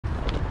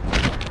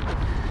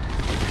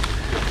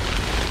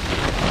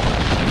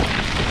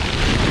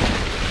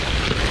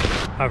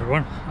Hi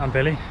everyone, I'm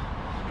Billy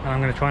and I'm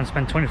going to try and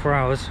spend 24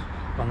 hours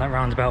on that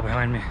roundabout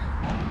behind me.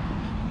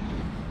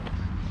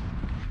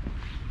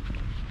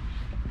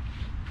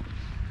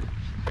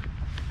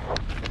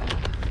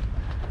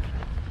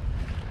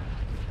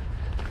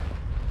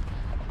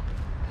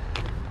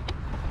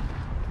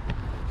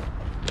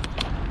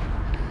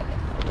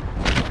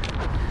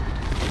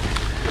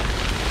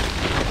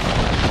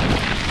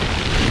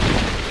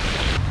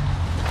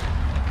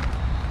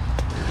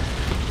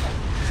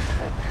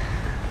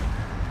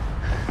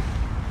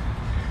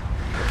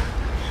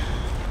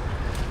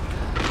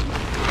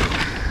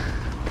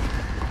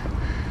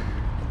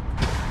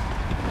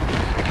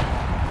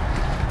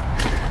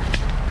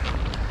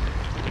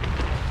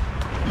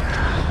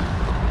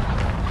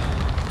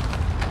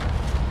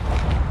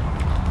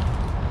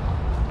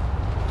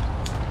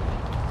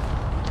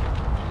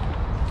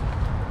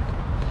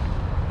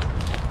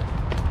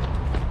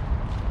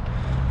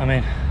 I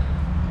mean,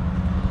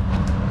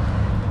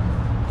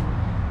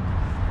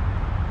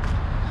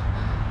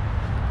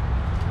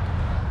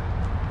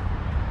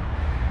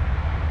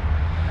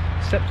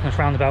 stepped on this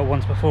roundabout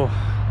once before,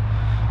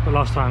 but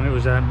last time it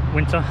was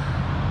winter.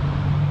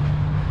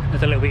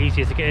 It's a little bit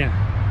easier to get in.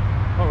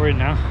 What we're in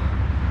now,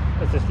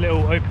 there's this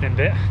little opening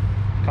bit,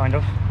 kind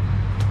of.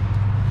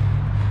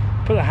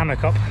 Put the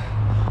hammock up,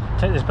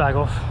 take this bag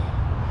off.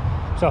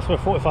 So after a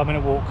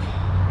 45-minute walk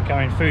and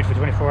carrying food for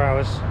 24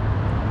 hours.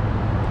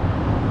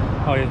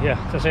 Oh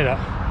yeah, to say that,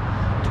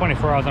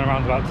 24 hours on a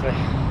roundabout today.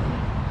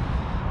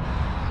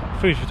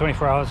 Food for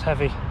 24 hours,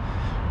 heavy,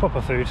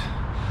 proper food.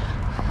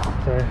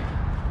 So,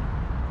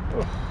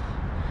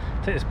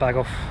 take this bag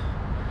off,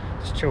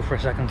 just chill for a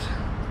second.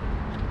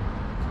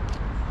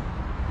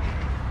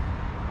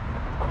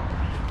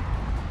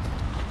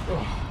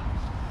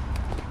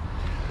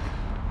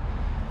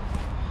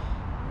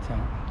 So,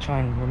 try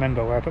and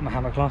remember where I put my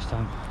hammock last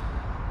time.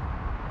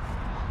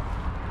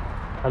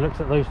 I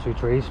looked at those two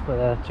trees, but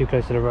they're too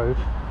close to the road.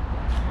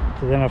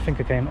 So then I think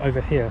I came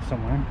over here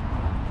somewhere.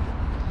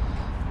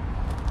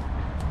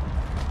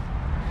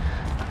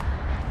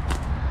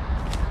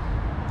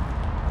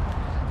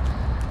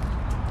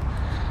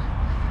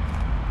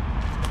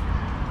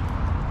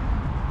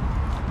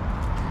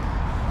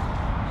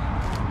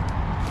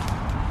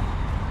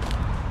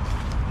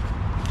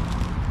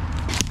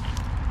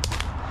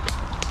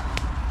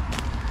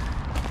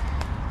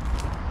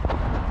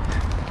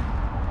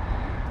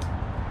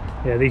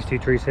 Yeah, these two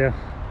trees here,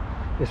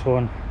 this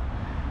one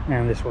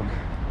and this one.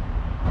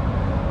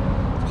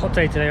 It's a hot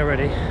day today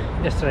already.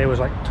 Yesterday was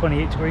like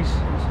 28 degrees. It's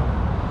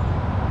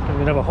gonna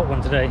be another hot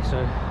one today, so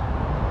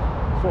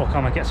I thought I'd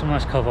come and get some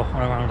nice cover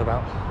on a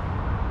roundabout.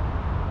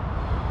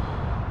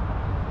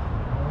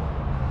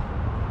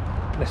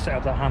 Let's set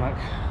up that hammock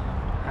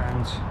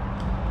and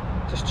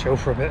just chill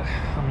for a bit.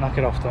 I'm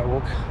knackered after that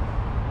walk.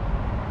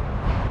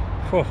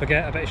 Before I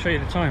forget, I better show you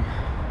the time.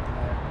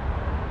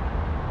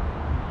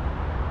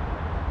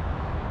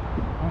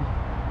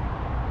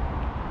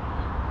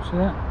 See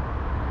that?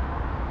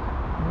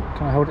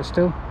 Can I hold it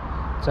still?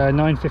 It's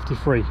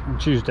 9:53 on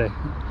Tuesday,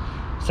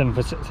 7th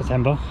of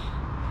September.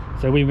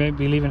 So we won't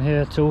be leaving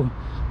here till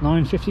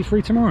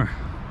 9:53 tomorrow.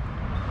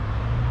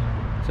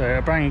 So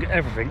I bring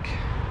everything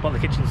but the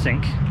kitchen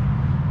sink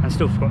and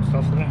still forgot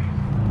stuff there.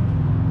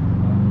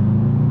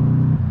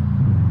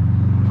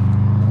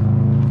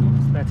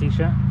 Spare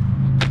t-shirt.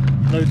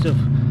 Loads of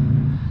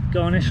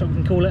garnish, I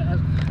can call it,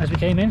 as we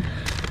came in.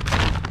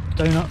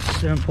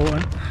 Donuts, they're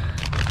important.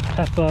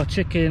 Pepper,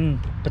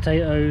 chicken,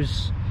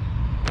 potatoes,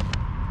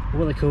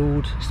 what are they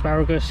called?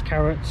 Asparagus,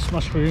 carrots,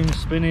 mushrooms,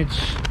 spinach,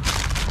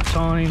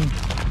 thyme,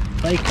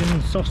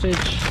 bacon,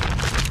 sausage,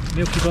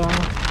 milky bar,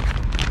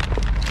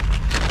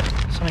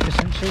 something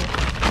essential.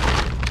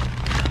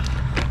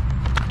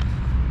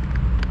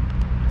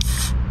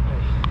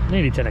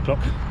 Nearly 10 o'clock.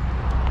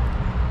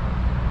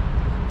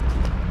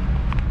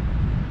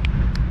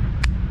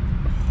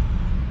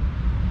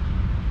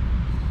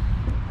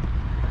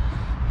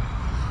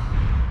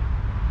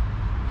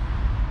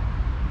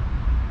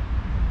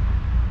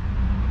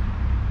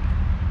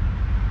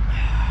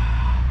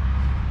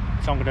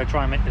 So I'm going to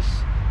try and make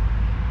this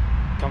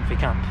comfy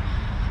camp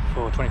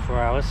for 24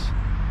 hours.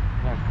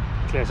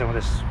 Clear some of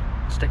this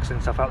sticks and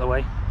stuff out of the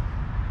way,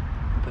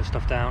 put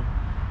stuff down,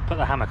 put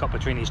the hammock up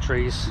between these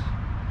trees,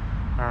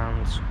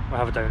 and we'll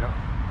have a donut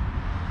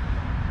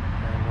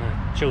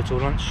and chill till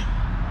lunch.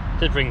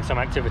 Did bring some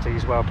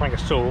activities, well, playing a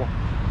saw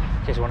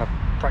in case I want to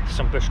practice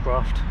some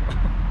bushcraft,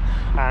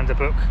 and a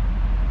book,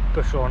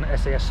 Bush on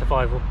SAS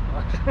Survival.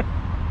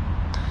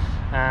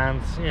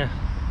 And yeah,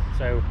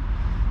 so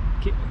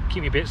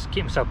keep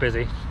myself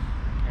busy.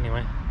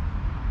 Anyway,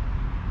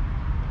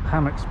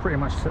 hammock's pretty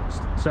much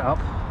set up,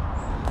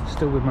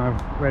 still with my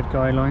red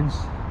guidelines.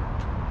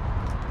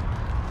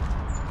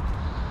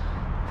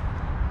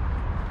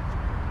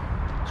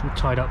 It's all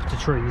tied up to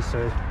trees,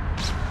 so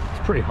it's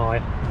pretty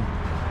high.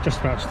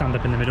 Just about to stand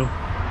up in the middle.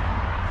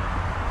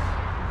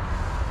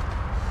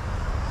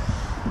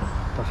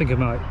 I think I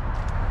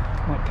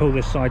might pull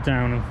this side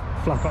down and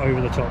flap it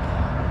over the top.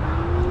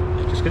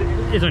 Just 'cause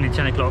it is only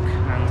 10 o'clock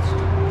and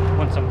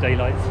want some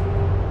daylight.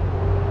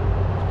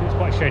 It's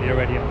quite shady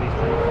already on these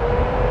days.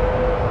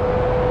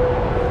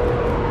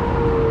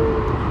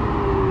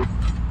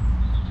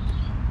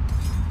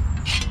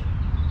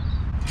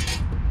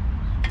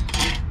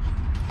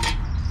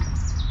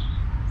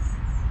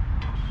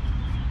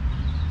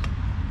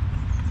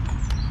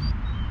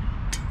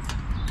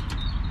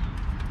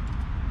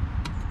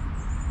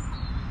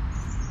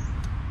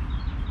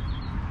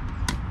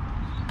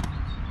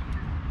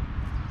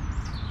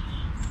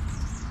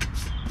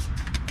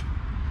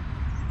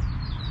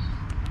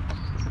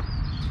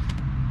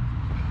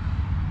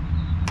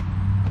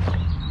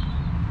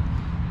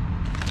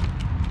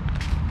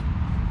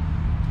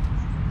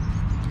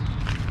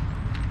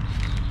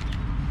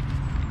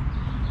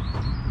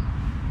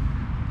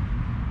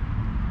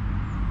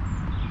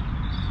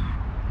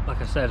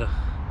 Like I said, I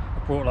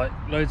brought like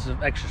loads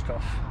of extra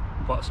stuff,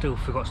 but I still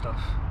forgot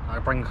stuff. I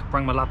bring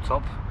my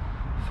laptop,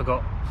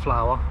 forgot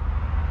flour,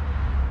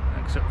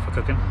 except for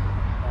cooking.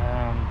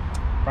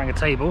 Bring a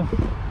table,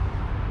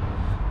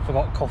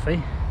 forgot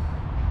coffee.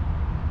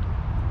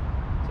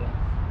 So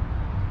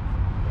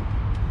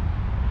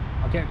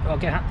I'll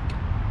get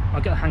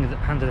the hang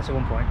of this at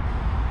one point.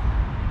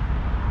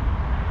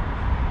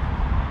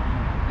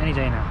 Any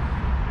day now.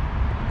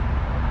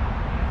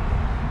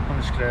 I'm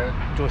just gonna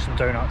enjoy some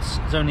donuts.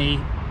 It's only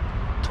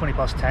 20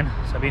 past 10,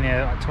 so I've been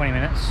here like 20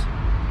 minutes.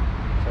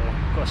 So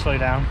got to slow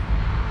down,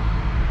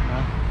 you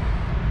know,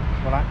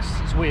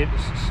 relax. It's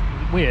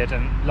weird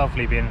and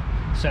lovely being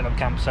set up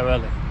camp so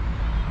early.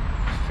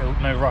 Feel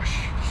no rush,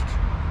 just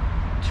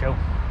chill.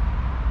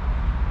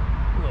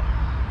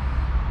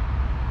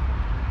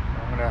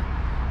 I'm gonna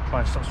try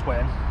and stop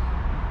sweating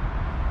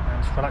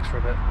and just relax for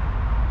a bit.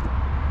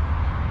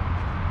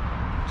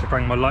 So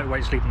bring my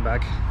lightweight sleeping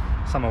bag,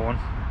 summer one.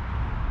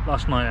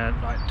 Last night at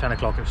like 10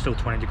 o'clock it was still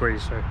 20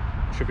 degrees, so it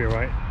should be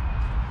alright.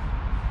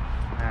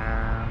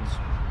 And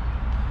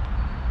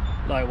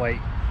lightweight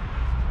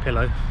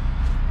pillow.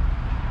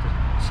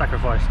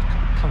 Sacrificed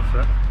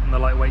comfort and the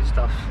lightweight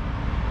stuff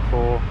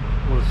for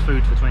all this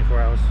food for 24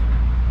 hours.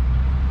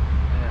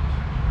 Yeah,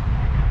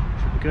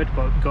 should be good,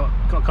 but we've got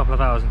a couple of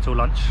hours until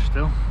lunch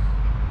still.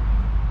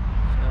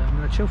 So I'm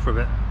going to chill for a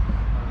bit.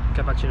 I'll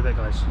get back to you in a bit,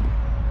 guys.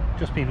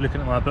 Just been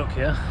looking at my book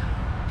here,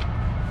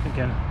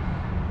 thinking,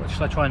 what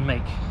should I try and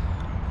make?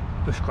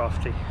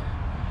 Bushcrafty.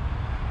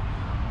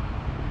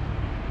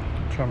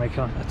 Try and make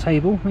a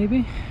table,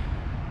 maybe?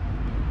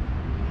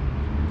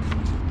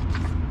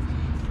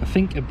 I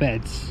think a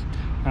bed's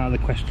out of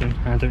the question.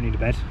 I don't need a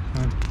bed.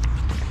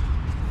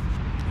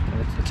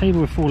 A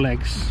table with 4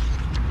 legs,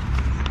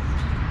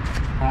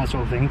 that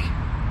sort of thing.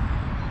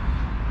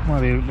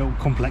 Might be a little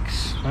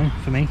complex, though,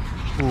 for me.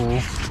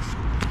 Or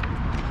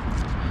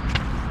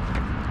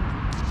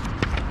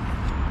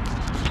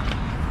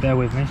bear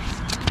with me.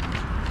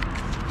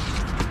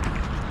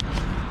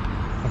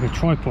 Like a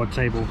tripod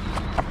table,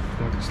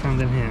 so I can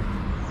stand in here.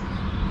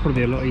 Probably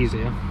be a lot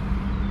easier.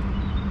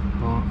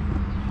 But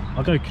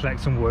I'll go collect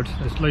some wood.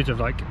 There's loads of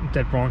like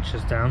dead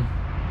branches down.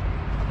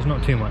 There's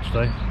not too much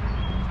though.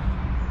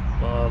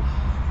 But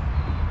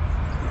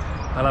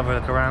I'll have a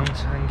look around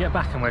and get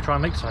back and we'll try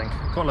and make something.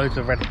 I've got loads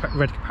of red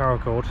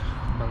paracord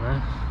on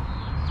there.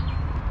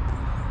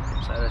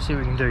 So let's see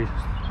what we can do.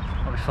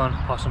 That'll be fun,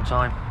 pass some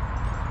time.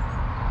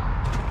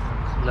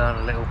 Learn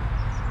a little.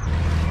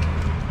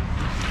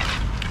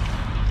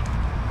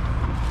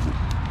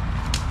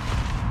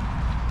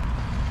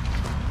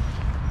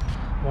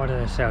 Why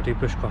did I say I'll do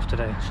bushcraft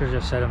today? I should have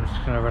just said I'm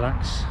just going to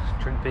relax,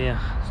 drink beer,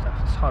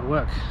 stuff. It's hard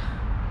work.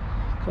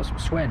 Got some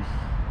sweating.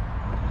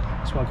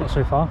 That's what I've got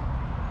so far.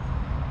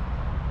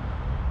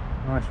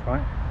 Nice,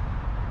 right?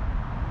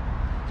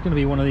 It's going to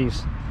be one of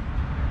these.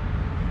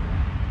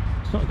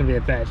 It's not going to be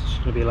a bed, it's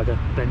just going to be like a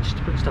bench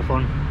to put stuff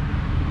on.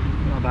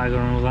 Put my bag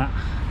on and all that.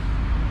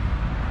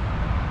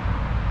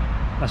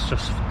 That's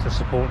just to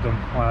support them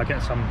while I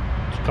get a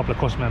couple of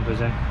cross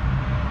members in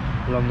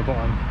along the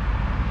bottom.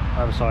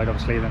 Other side,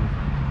 obviously, then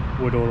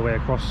wood all the way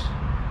across.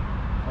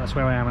 That's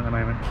where I am at the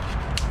moment.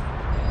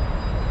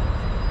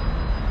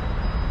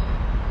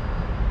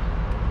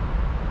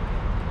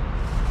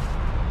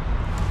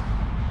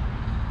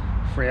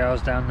 Three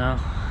hours down now.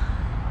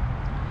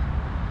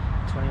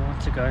 21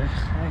 to go.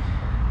 Hey,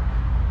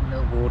 I'm a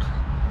little bored.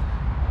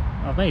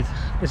 I've made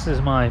this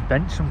is my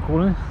bench. I'm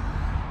calling.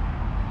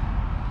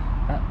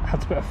 I had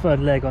to put a third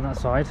leg on that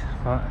side,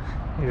 but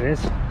here it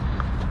is.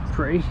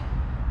 Pretty.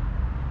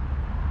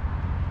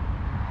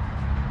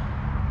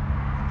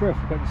 For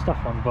putting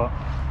stuff on, but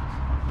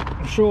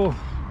I'm sure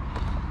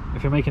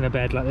if you're making a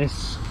bed like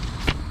this,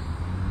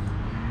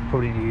 you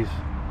probably use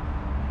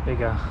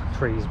bigger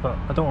trees, but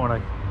I don't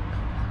want to.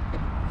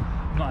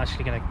 I'm not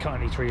actually going to cut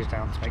any trees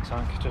down to make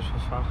something, just for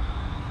fun,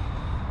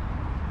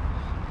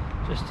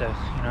 just to,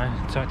 you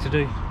know, something to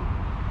do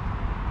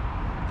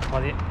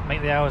while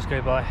make the hours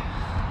go by.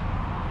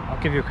 I'll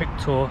give you a quick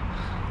tour.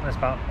 It's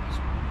about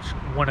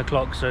 1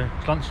 o'clock, so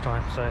it's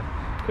lunchtime, so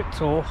quick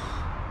tour.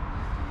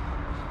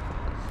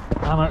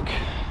 Hammock,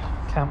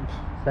 camp,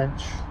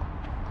 bench,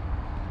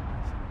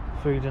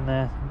 food in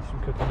there, some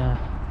cooking there.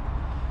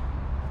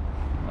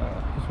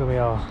 where we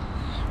are.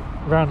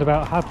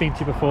 Roundabout I've been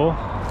to before.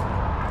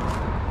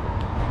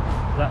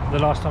 The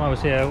last time I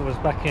was here was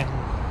back in,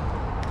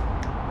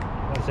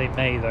 I would say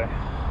May though.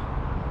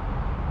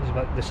 This is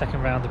about the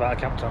second roundabout I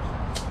camped on.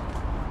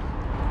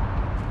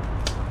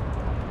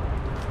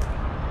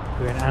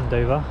 We're in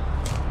Andover.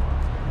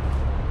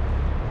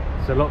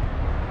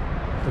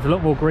 There's a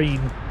lot more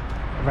green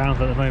around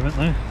at the moment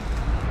though.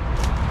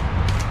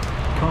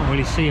 Can't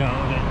really see out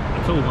of it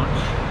at all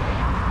much.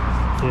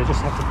 So you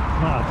just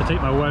might have to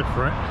take my word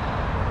for it.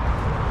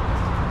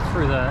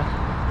 Through there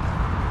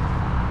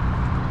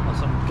are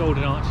some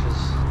golden arches, you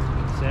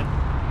can see.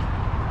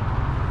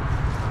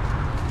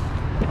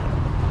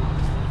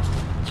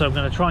 So I'm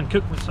going to try and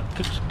cook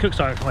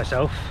something for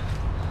myself.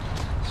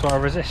 So I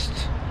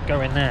resist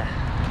going there.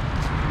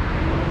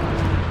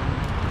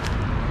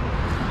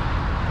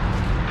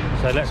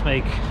 So let's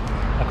make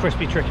a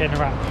crispy chicken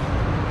wrap.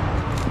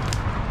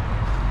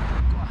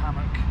 Got a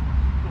hammock,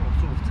 got a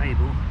sort of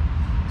table,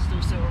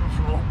 still sit on the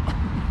floor.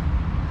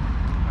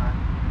 Right.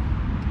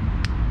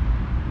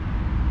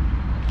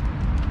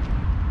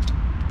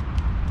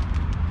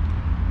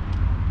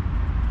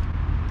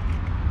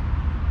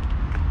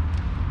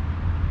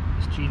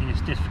 This genius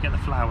did forget the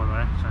flour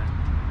though, so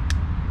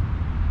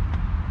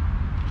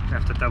just gonna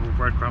have to double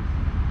breadcrumb.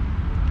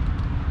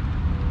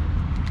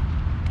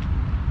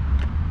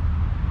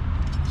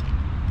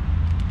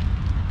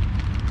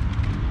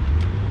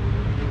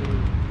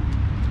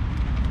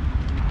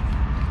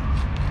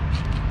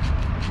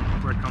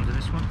 Breadcrumbs in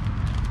this one.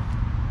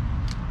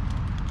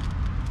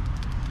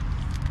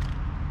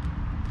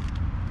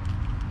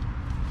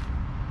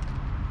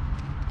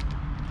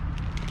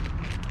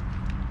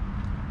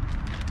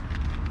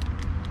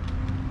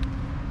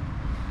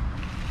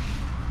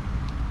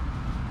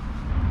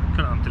 Cut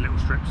it up into little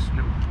strips,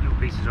 little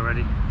pieces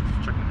already.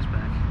 Just chuck it in this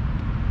bag.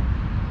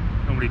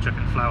 Normally chuck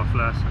in flour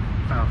first.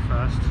 I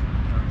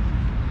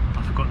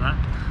forgot that.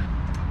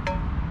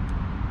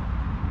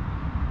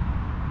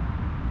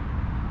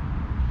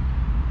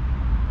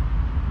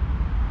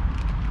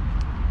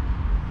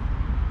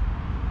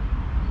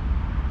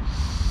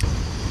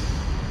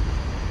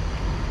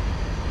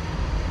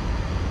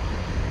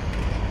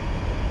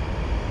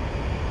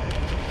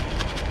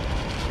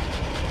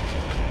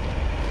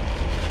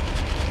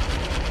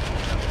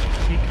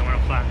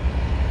 That.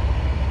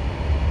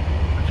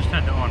 I just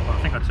turned it on, but I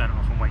think I turned it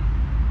off and wait.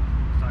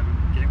 So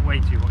I'm getting way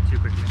too hot too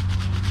quickly.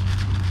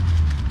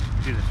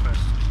 Do this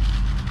first.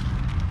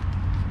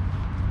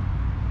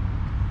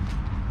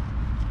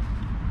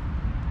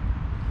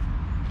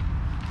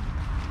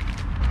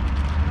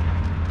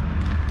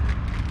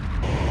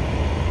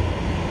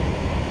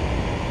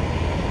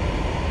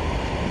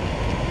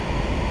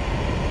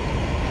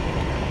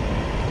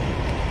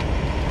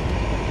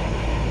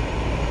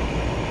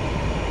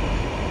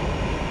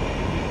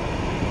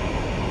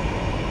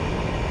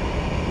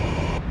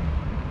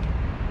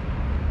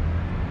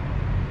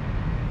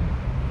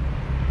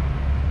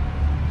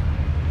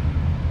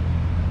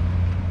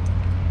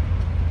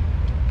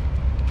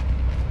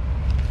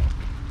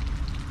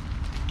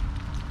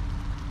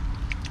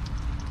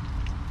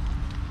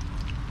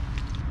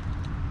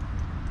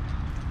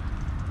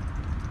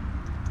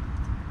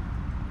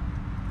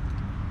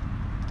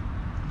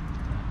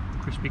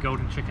 Crispy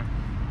golden chicken.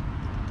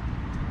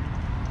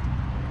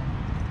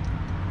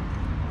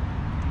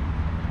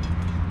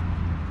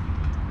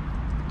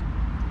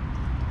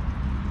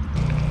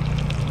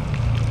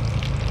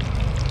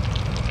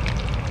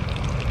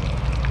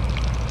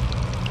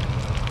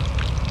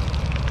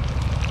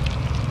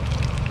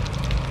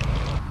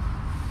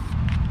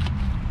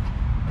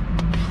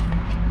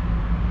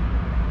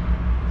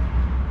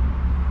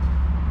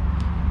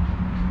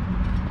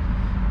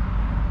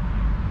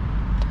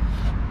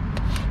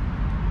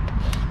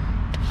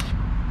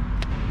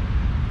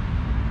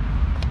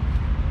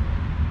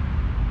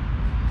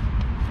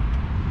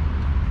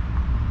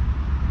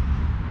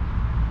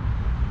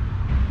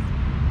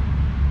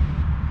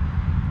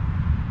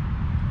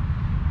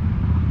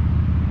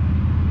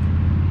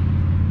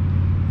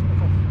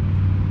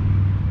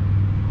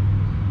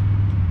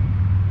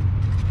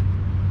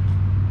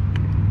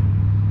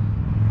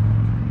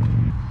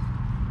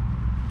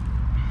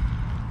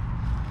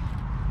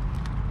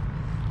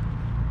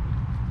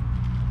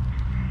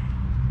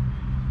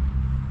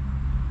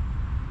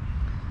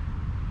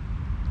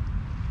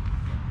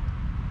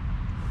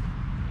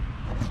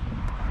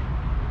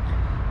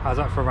 How's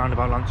that for a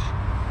roundabout lunch?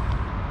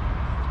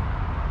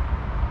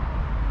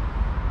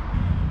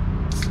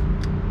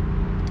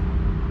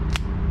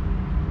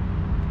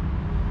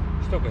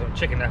 Still got some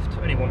chicken left,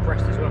 only one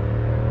breast as well.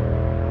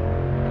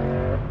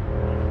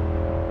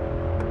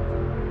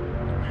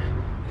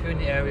 If you're in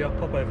the area,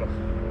 pop over.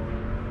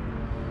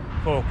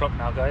 4 o'clock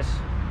now, guys.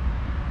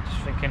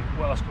 Just thinking,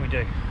 what else can we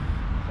do?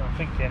 So I'm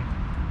thinking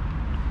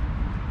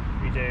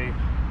we do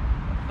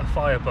a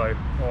fire bow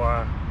or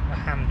a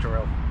hand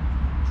drill.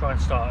 Try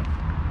and start a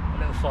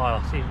little fire,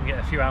 see if we can get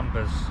a few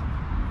ambers.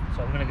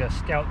 So I'm going to go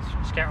scout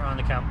around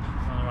the camp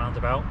on the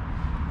roundabout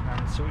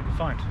and see what we can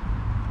find.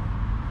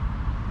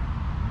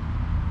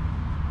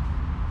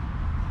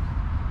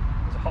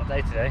 hot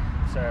day today.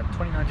 It's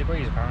 29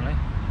 degrees apparently.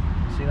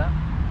 See that?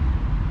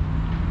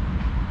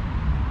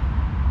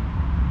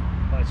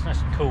 But it's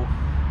nice and cool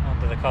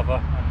under the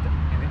cover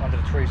and under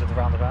the trees of the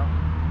roundabout.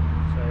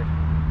 So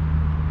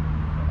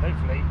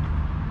hopefully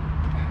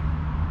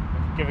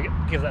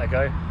give that a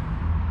go,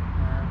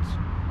 and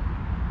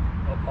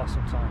I'll pass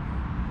some time.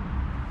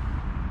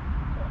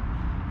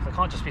 So I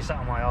can't just be sat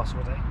on my arse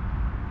all day.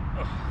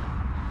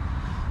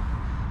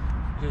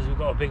 Because we've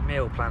got a big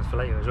meal planned for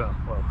later as well.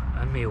 Well,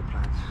 a meal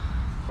planned.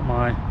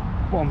 My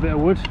bottom bit of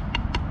wood,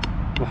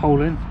 a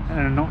hole in and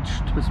a notch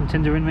to put some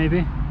tinder in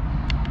maybe.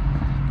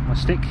 My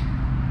stick.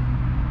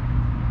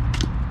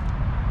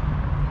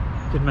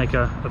 Did make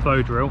a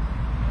bow drill.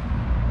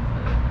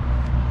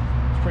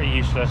 It's pretty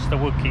useless, the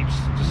wood keeps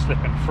just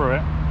slipping through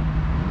it.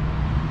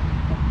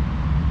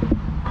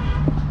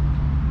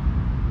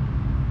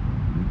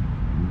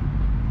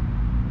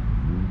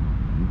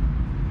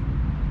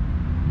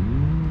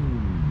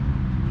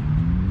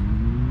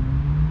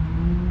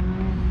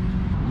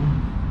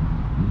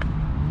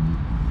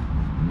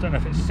 Don't know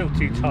if it's still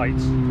too tight.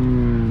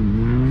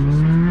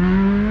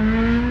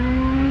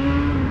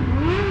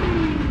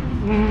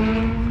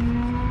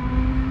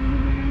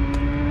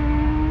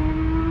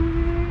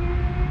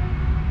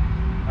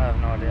 I have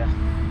no idea.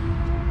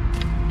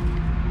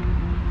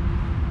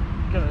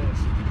 Look at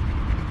this.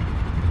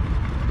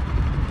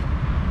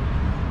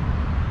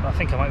 I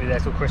think I might be there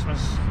till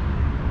Christmas.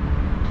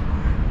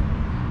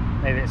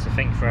 Maybe it's a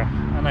thing for,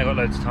 I know I've got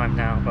loads of time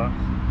now, but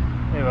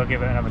maybe I'll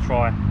give it another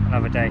try,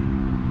 another day.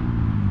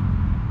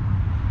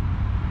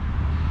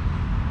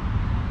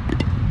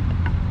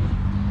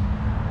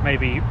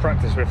 Maybe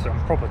practice with some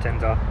proper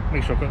tinder,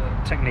 make sure I've got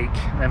the technique,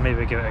 and then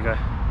maybe give it a go.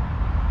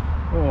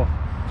 Or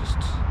just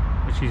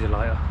choose a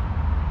lighter.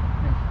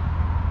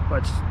 Yeah. But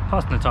it's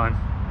passing the time.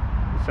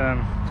 It's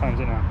time's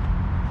it now.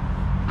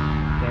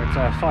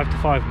 So it's 5 to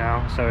 5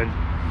 now, so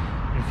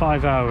in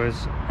 5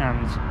 hours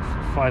and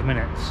 5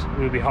 minutes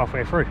we'll be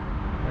halfway through.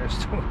 There's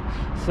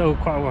still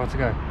quite a while to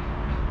go.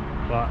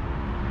 But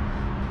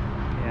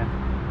yeah,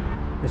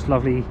 this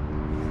lovely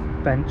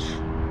bench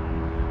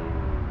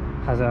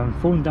has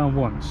fallen down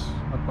once.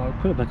 I'll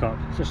put it back up.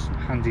 It's just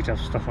handy to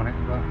have stuff on it,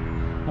 but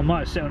I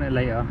might sit on it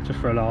later just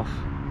for a laugh.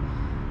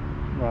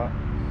 But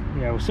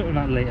yeah, we'll sit on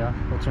that later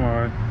or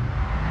tomorrow.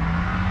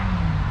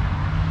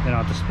 Then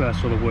I'll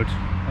disperse all the wood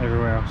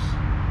everywhere else.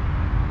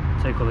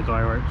 Take all the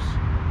guy ropes.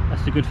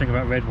 That's the good thing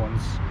about red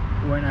ones.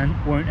 Won't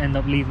end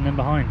up leaving them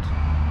behind.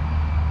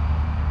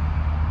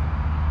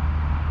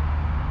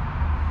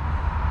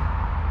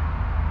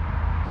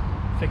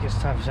 I think it's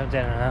time for some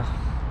dinner now.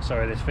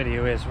 Sorry, this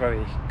video is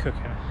very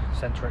cooking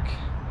centric.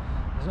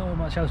 There's not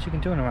much else you can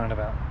do in a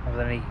roundabout other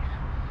than eat.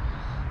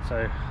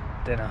 So,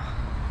 dinner.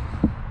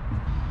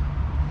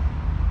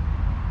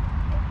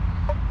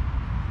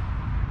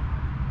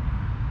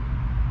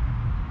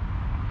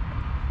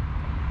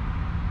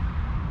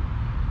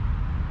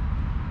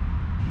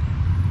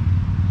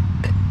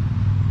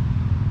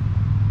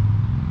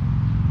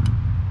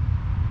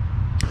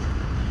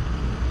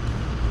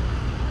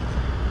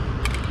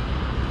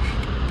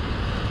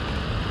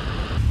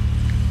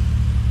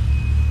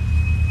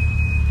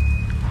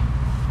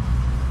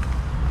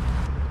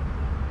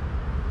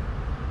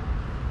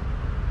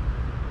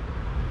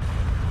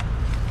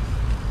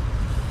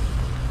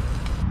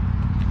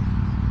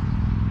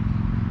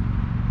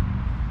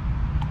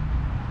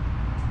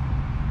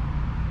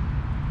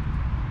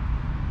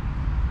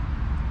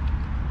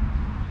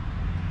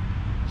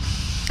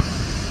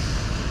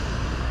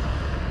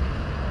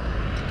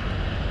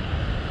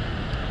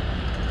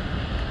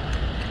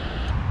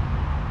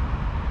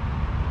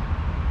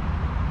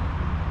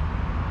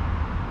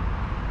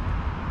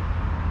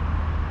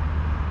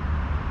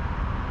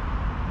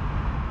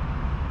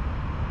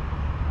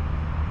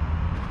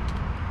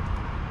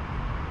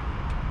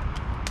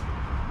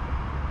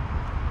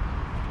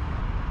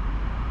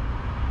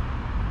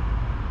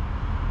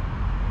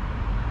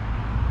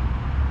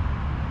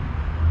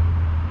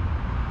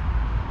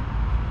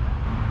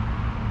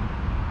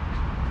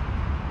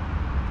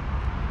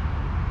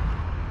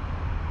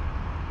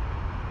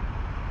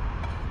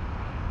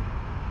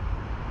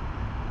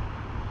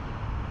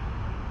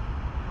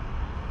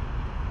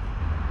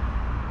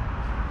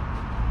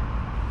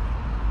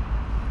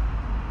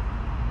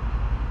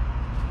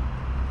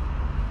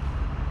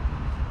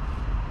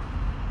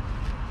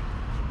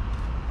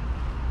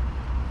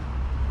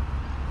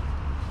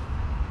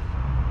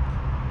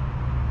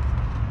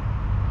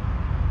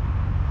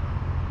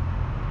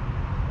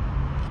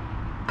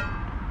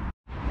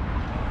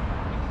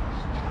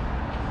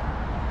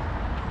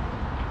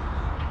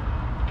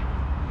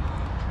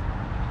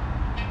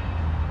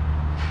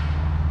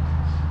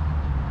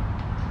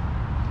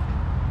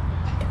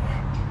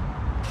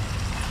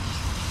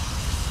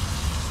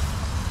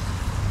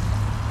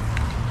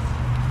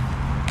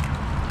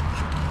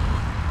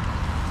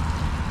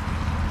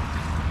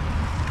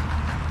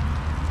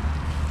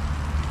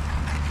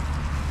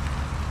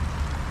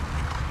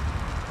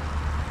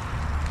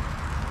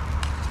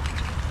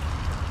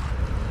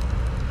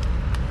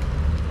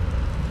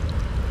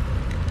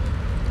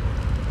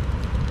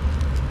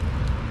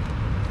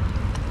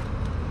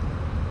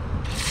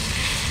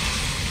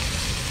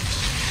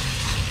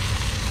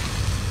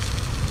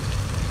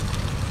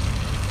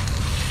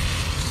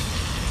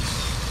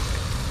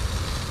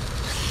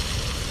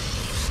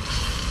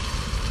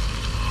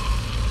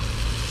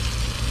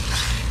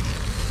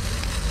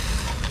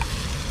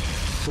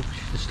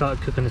 started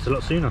cooking this a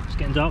lot sooner. It's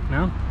getting dark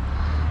now.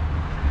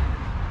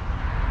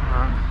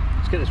 Alright,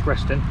 let's get this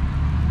resting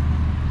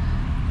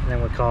and then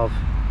we'll carve.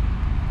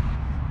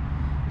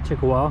 It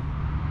took a while,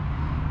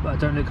 but I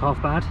don't look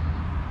half bad.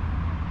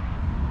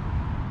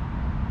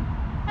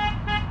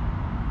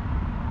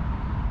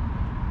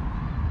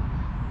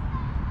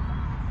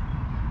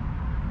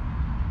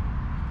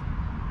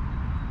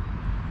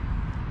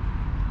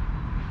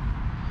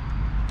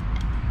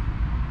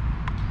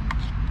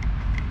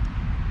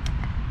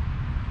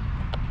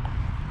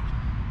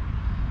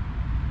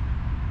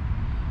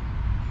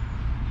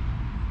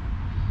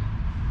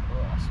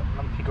 Some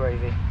lumpy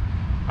gravy.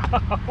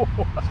 Oh,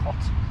 that's hot.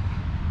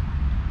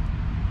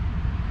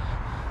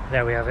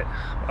 There we have it.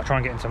 I'll try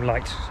and get in some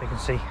light so you can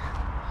see.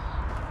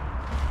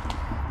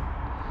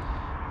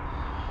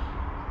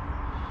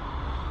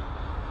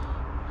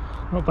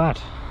 Not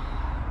bad.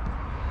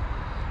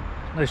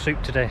 No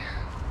soup today.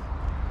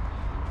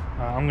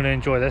 I'm going to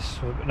enjoy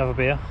this with another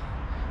beer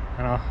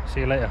and I'll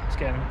see you later. It's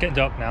getting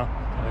dark now,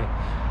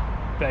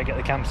 so better get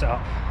the camp set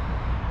up.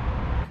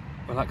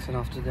 Relaxing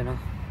after dinner.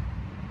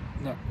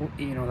 No,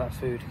 eating all that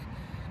food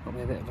got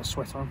me a bit of a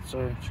sweat on,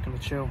 so just gonna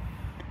chill.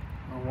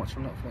 I'll watch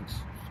some Netflix.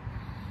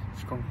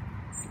 Just gonna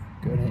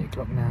go at 8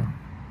 o'clock now.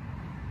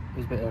 It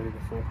was a bit early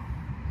before.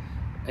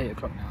 8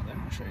 o'clock now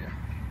then, I'll show you.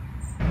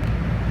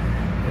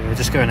 Yeah, we're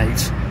just going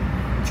 8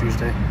 on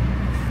Tuesday.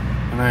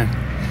 I know.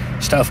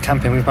 Start off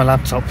camping with my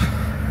laptop.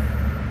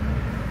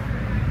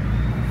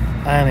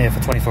 I am here for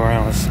 24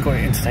 hours. Got to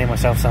entertain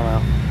myself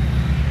somehow.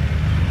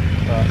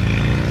 But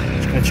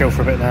just gonna chill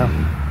for a bit now.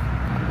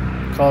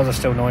 Cars are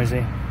still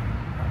noisy,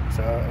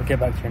 so I'll get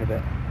back to you in a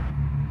bit.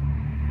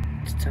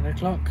 It's 10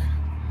 o'clock.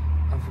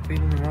 I've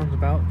been on the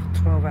roundabout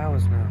for 12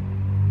 hours now.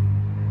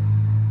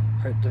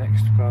 Hope the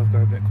next cars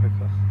go a bit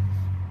quicker.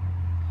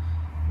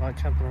 I like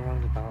camping on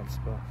roundabouts,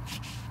 but it's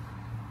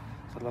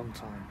a long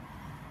time.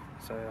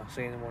 So I'll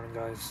see you in the morning,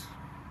 guys.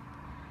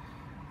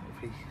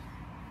 Hopefully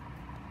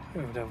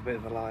we'll have a bit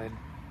of a line,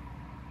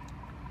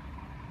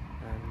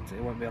 and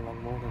it won't be a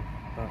long morning,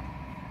 but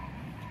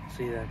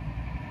see you then.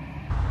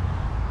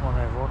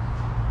 Morning everyone.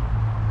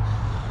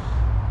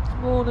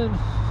 Morning,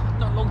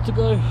 not long to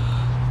go.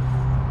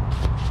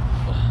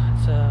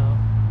 It's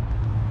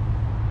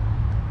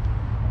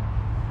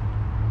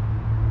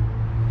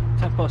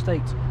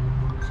 8:10,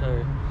 so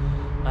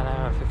an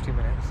hour and 50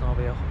 minutes and I'll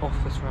be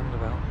off this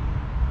roundabout.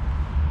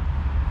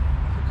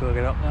 I could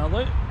get up now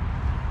though.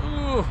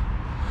 Ooh.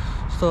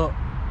 Start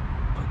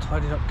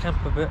tidying up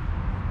camp a bit.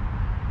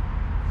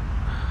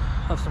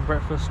 Have some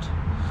breakfast.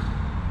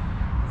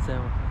 So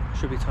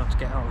should be time to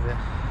get out of here.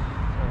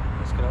 So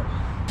let's get up.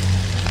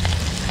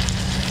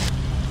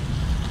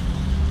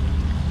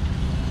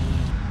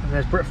 And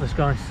there's breakfast,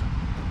 guys.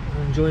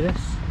 Enjoy this.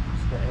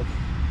 It's the egg.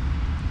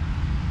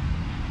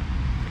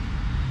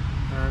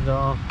 And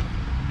I'll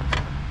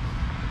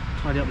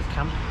tidy up this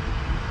camp.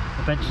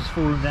 The bench is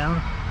falling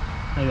down.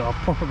 Maybe I'll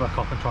prop it back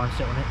up and try and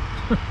sit on it.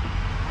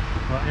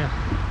 But yeah,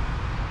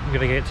 I'm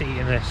gonna get to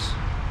eating this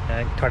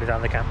and tidy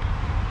down the camp.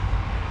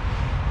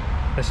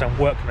 There's some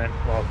workmen,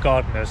 well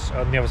gardeners,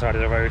 on the other side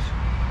of the road,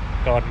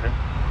 gardening.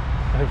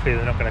 Hopefully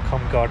they're not going to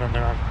come garden on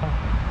their own.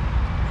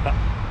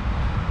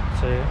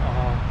 So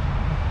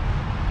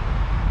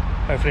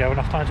hopefully I have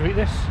enough time to eat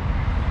this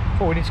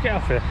before we need to get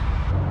off here.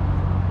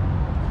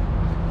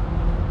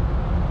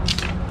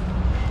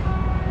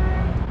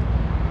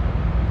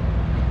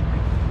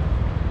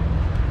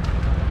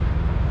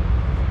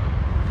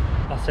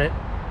 That's it,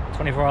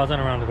 24 hours on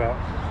a roundabout.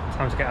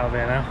 Time to get out of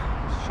here now.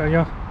 Let's show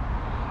you.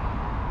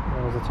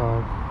 What was the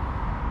time?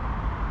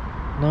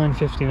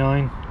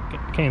 9:59.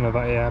 Came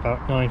about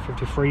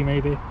 9:53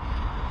 maybe.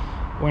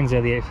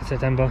 Wednesday the 8th of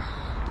September.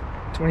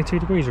 22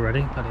 degrees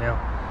already. Bloody hell.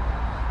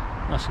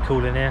 Nice and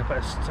cool in here, but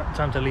it's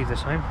time to leave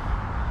this home.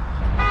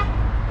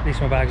 At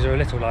least my bags are a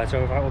little lighter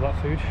without all that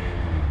food.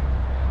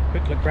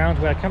 Quick look round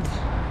where I camped.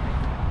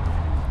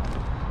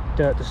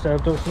 Dirt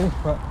disturbed obviously,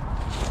 but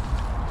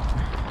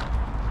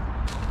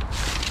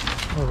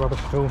no rubbish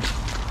at all.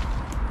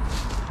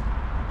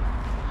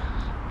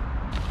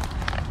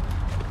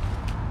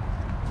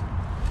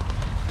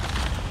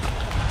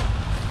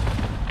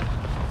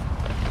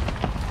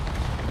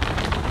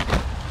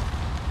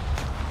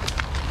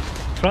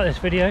 If you like this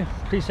video,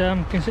 please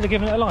consider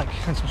giving it a like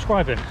and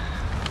subscribing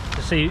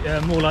to see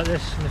more like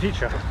this in the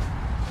future.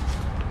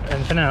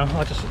 And for now,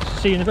 I'll just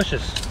see you in the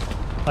bushes.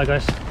 Bye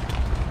guys.